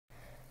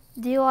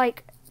Do you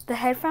like the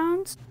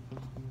headphones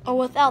or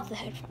without the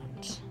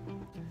headphones?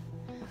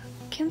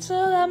 Cancel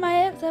out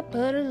my ex, I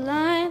put a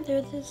line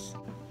through this.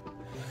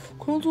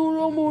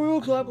 Cancel out my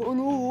ex, I put a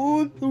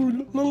line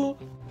through.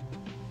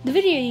 The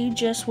video you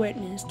just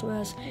witnessed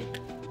was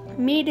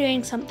me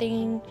doing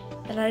something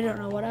that I don't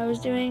know what I was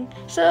doing.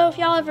 So if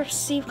y'all ever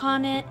see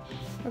content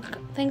or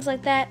things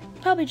like that,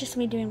 probably just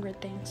me doing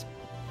weird things.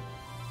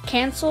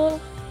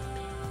 Cancel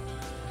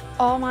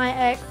all my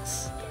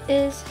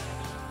exes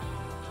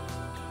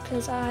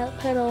because I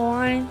put a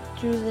line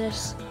through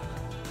this.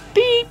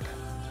 Beep.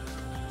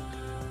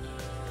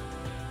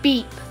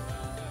 Beep.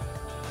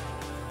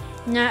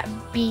 Not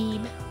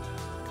beeb.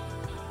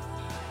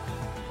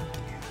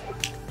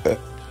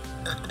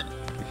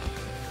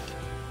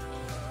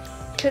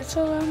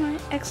 Cancel all my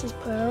exes,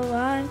 put a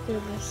line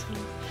through this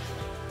one.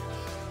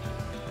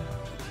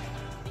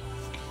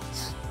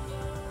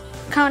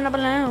 Comment down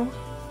below.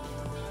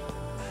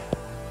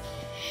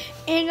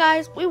 And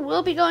guys, we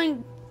will be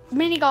going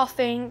mini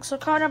golfing, so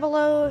comment down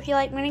below if you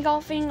like mini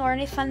golfing or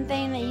any fun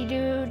thing that you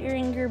do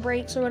during your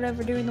breaks or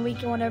whatever, during the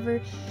week or whatever.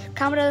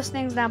 Comment those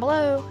things down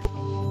below.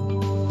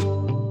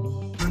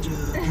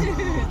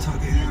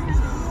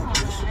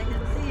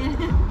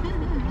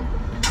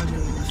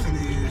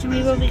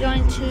 We will be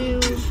going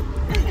to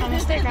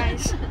almost there,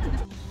 guys.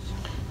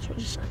 So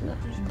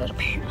but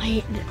apparently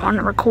it didn't want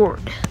to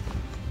record,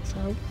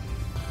 so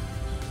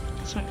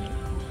sorry.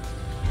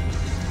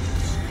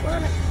 We're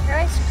on a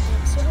ice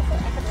cream, so hopefully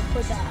I can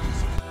record that.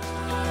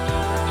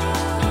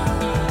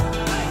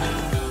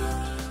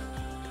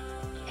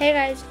 Hey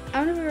guys,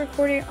 I'm gonna be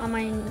recording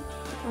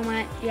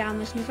on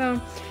this new phone,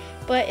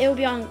 but it will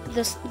be on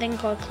this thing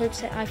called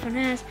Clips that iPhone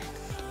has,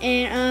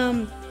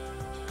 and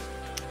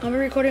I'll be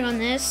recording on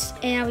this,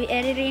 and I'll be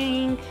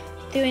editing,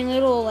 doing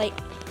little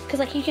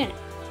cause you can.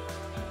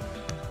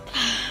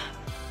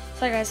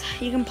 Sorry guys,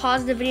 you can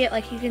pause the video,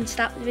 you can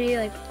stop the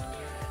video,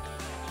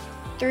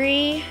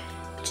 3,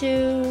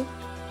 2,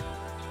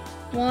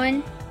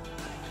 1.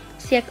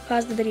 See, I can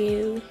pause the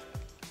video.